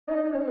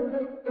Hey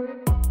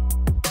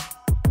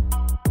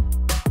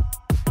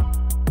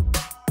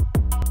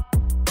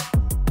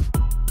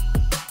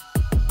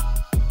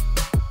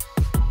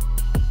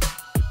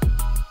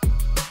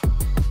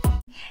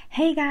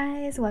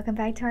guys, welcome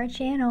back to our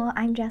channel.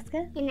 I'm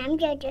Jessica. And I'm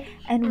Jojo.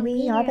 And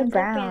we are the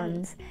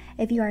Browns.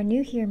 If you are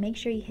new here, make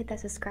sure you hit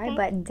that subscribe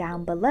button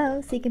down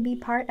below so you can be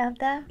part of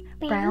the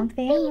Brown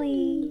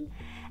family.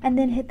 And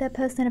then hit the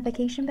post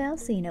notification bell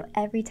so you know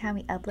every time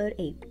we upload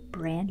a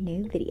brand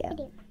new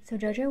video. So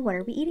Jojo, what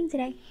are we eating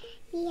today?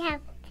 We have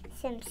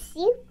some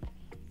soup,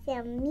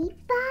 some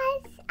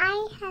meatballs.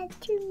 I have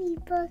 2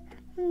 meatballs.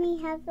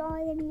 We have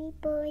all the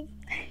meatballs.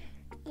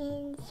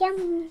 And show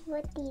me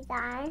what these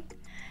are.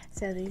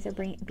 So these are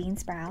bean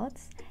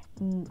sprouts.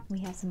 We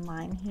have some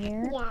lime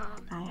here. Yeah.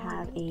 I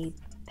have a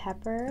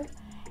pepper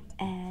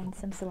and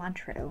some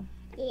cilantro.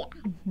 Yeah.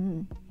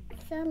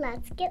 So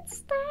let's get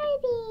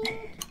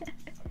started.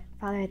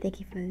 Father, I thank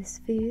you for this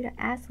food. I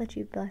ask that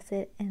you bless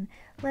it and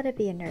let it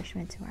be a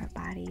nourishment to our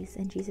bodies.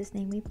 In Jesus'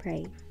 name we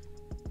pray.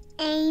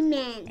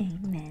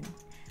 Amen. Amen.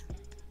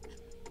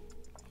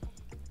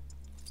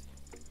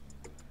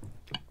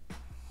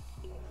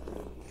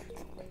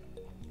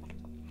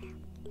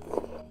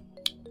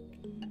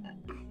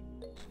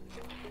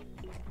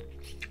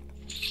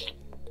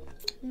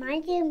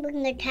 Mine didn't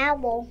bring a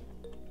towel.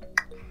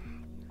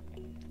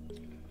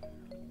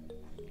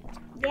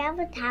 We have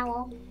a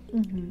towel.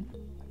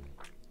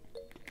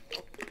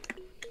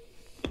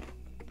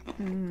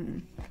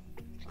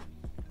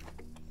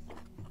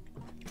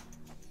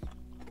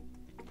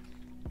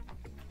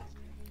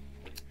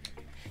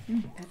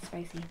 That's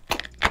spicy.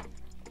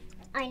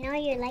 I know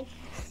you like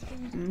this.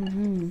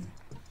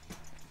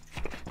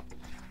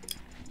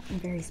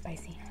 Very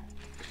spicy.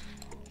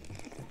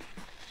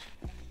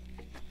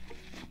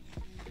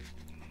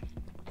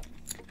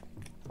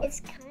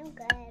 It's kind of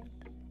good.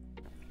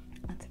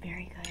 That's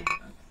very good.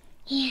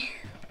 Yeah.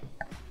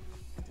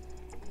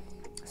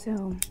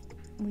 So,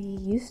 we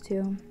used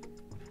to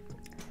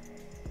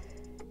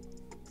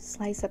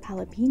slice up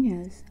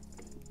jalapenos.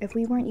 If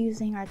we weren't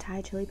using our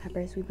Thai chili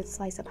peppers, we would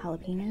slice up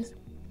jalapenos.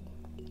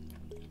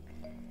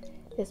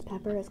 This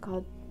pepper is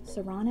called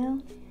Serrano.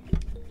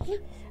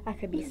 I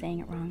could be saying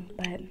it wrong,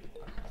 but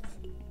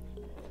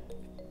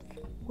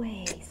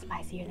way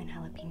spicier than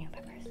jalapeno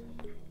peppers.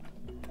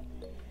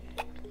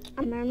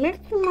 I'm gonna mix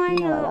mine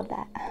You know I up. love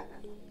that.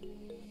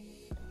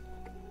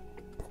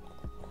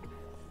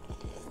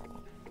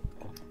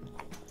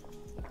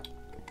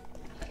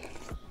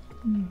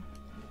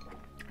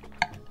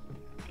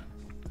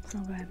 So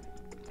good.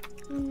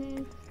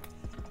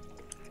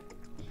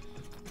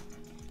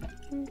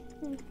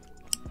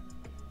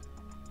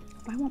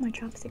 Why won't my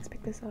chopsticks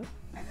pick this up?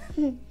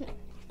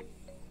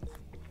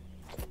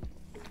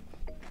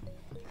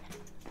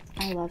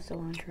 I love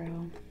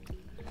cilantro.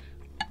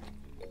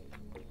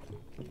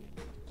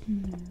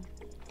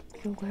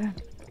 So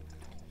good.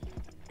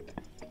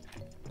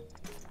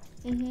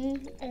 It's really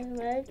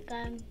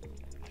good.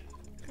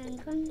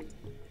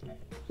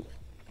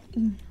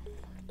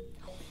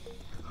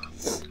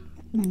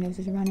 My nose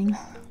is running.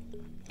 How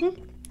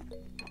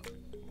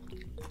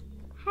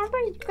about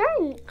you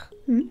drink?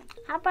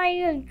 How about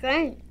you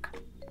drink?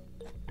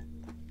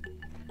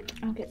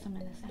 I'll get some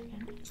in a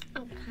second.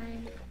 Okay.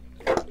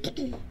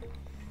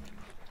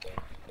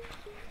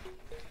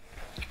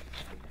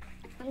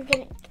 I'm gonna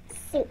get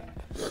soup.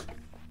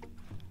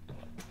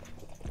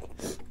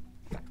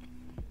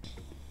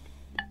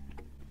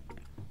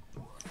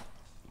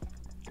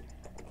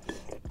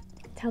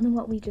 Tell them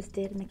what we just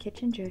did in the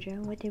kitchen,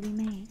 Jojo. What did we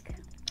make?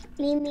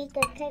 We make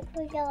a cake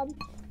for some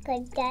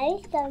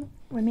potato.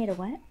 We made a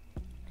what?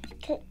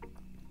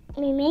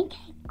 We made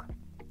cake.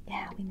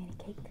 Yeah, we made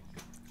a cake.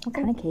 What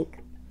kind of cake?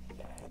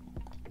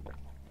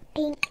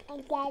 Pink.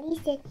 And Daddy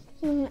said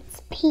he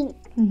wants pink.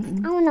 I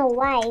don't know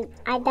why.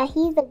 I thought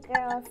he's a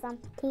girl or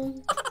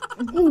something.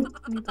 You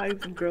thought he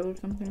was a girl or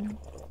something?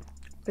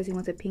 Because he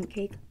wants a pink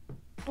cake?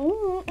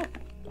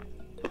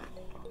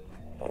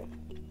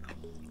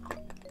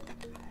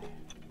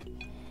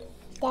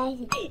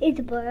 Daddy, it's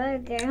a boy or a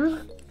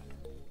girl.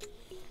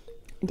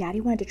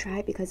 Daddy wanted to try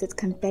it because it's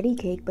confetti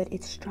cake, but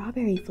it's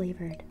strawberry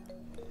flavored.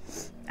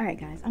 Alright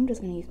guys, I'm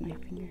just going to use my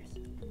fingers.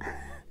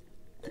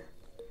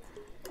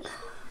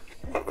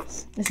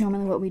 It's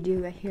normally what we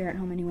do here at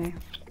home anyway.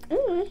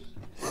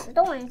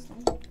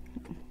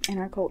 In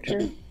our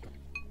culture,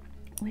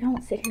 we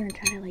don't sit here and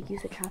try to like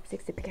use the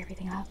chopsticks to pick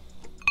everything up.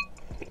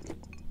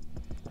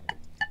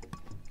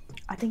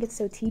 I think it's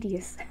so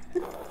tedious.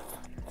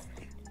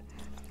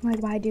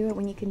 Why do it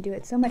when you can do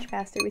it so much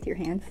faster with your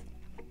hands?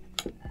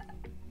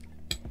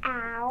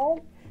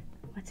 Ow.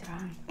 What's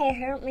wrong? It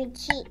hurt my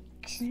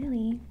cheeks.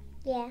 Really?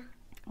 Yeah.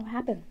 What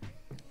happened?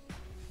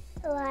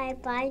 Well, I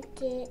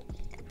bite it.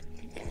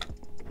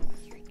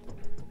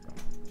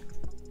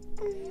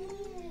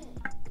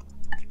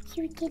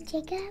 Should we get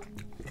Jacob?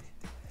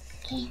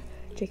 Okay.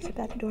 Jake's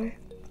at the door.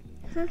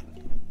 Huh?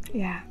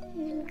 Yeah.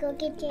 I'm gonna go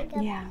get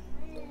Jacob. Yeah.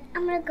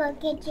 I'm gonna go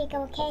get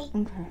Jacob, okay?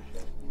 Okay.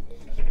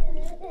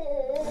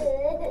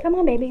 Come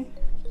on, baby.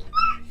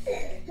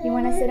 You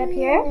want to sit up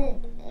here?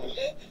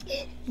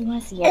 You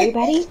want to see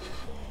everybody?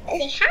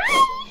 Say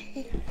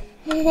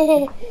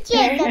hi.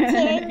 Jacob's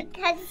here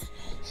because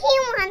he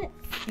wants.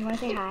 You want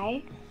to say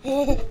hi?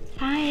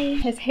 Hi.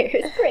 His hair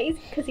is crazy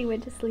because he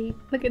went to sleep.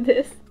 Look at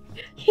this.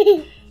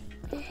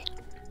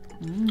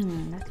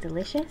 That's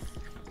delicious.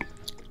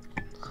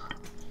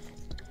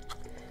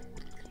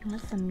 You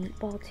want some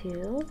meatball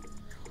too?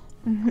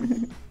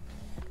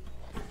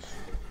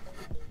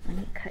 Let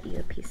me cut you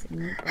a piece of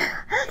meatball.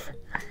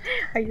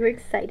 Are you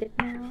excited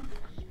now?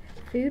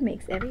 Food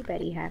makes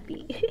everybody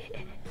happy.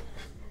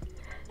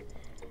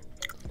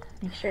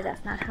 Make sure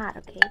that's not hot,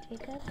 okay,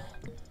 Jacob?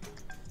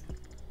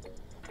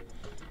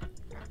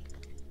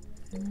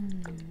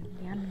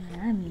 Yummy,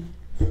 yummy.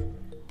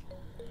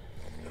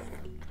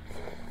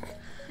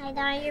 I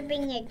thought you were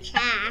bringing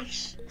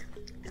trash.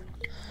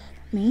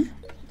 Me?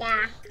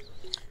 Yeah.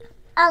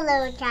 A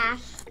little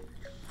trash.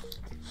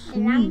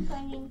 And I'm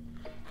putting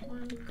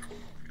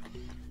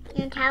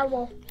in a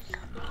towel.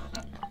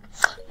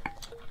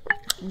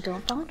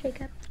 Don't fall,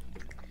 Jacob.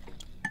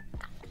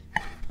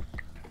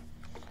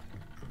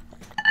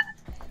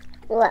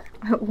 What?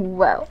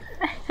 Whoa.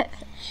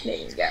 There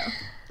you go.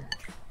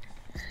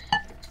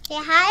 Say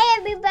hi,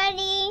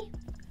 everybody.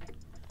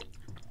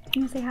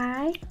 You want to say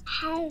hi?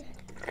 Hi.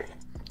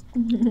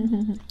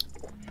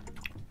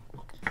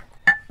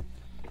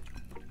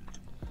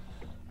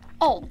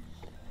 Hey.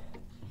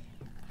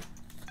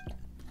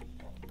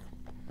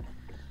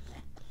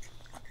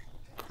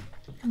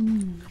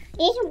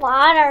 It's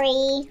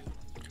watery.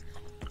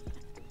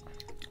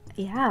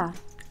 Yeah.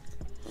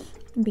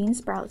 Bean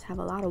sprouts have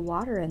a lot of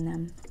water in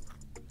them.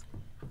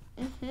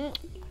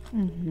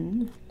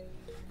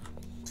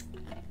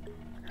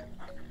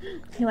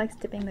 He likes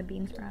dipping the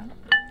bean sprout.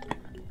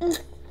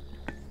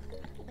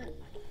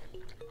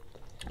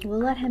 We'll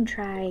let him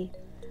try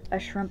a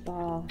shrimp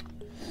ball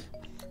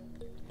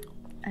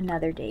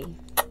another day.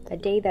 A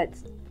day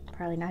that's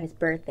probably not his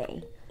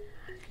birthday.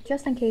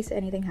 Just in case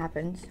anything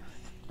happens.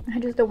 I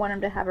just don't want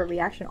him to have a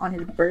reaction on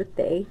his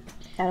birthday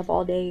out of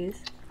all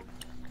days.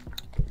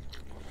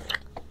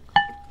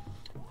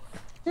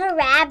 I'm a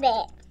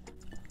rabbit.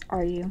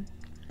 Are you?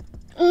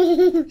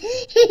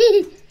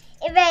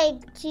 If I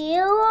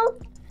do,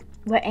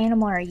 What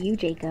animal are you,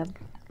 Jacob?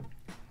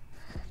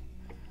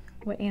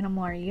 What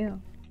animal are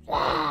you?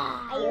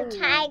 are you a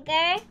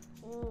tiger?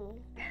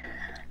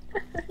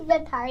 He's a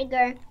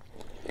tiger.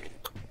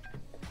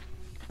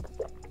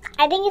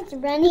 I think it's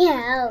running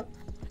out.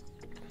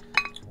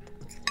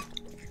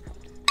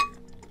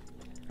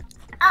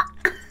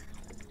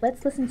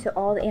 Let's listen to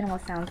all the animal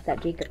sounds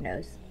that Jacob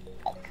knows.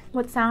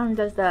 What sound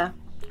does the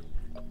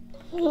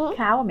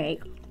cow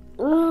make?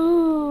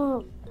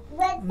 What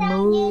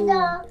sound Moo.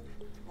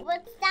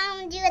 What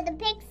sound do the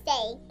pigs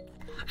say?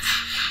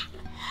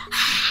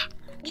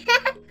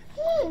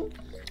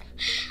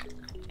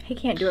 He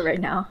can't do it right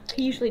now.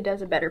 He usually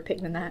does a better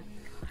pig than that.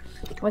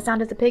 What sound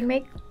does the pig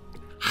make?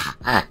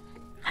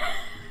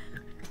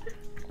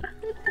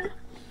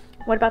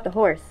 What about the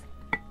horse?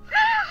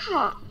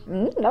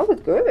 That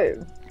was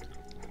good.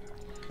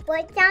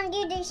 What sound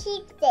do the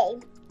sheep say?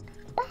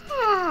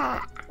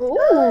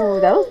 Ooh,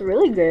 that was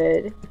really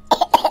good.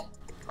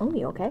 Oh,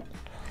 you okay?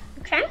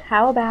 Okay.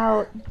 How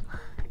about...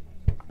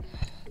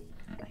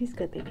 He's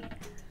good, baby.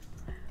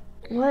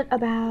 What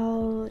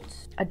about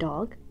a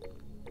dog?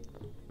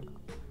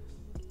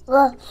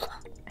 Right.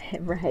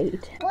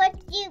 What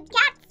do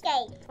cats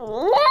say?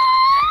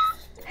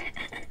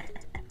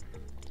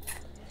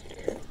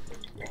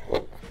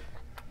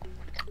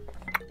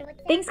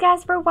 Thanks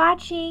guys for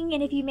watching,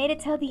 and if you made it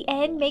till the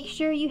end, make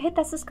sure you hit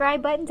that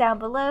subscribe button down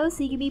below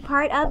so you can be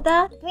part of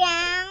the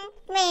Brown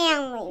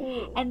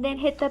family. and then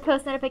hit the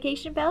post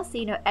notification bell so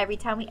you know every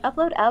time we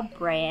upload a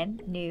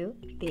brand new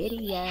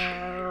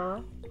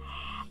video.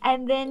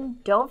 And then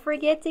don't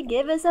forget to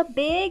give us a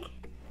big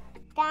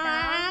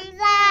Thumbs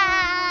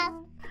up.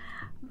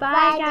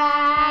 bye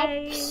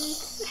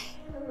guys.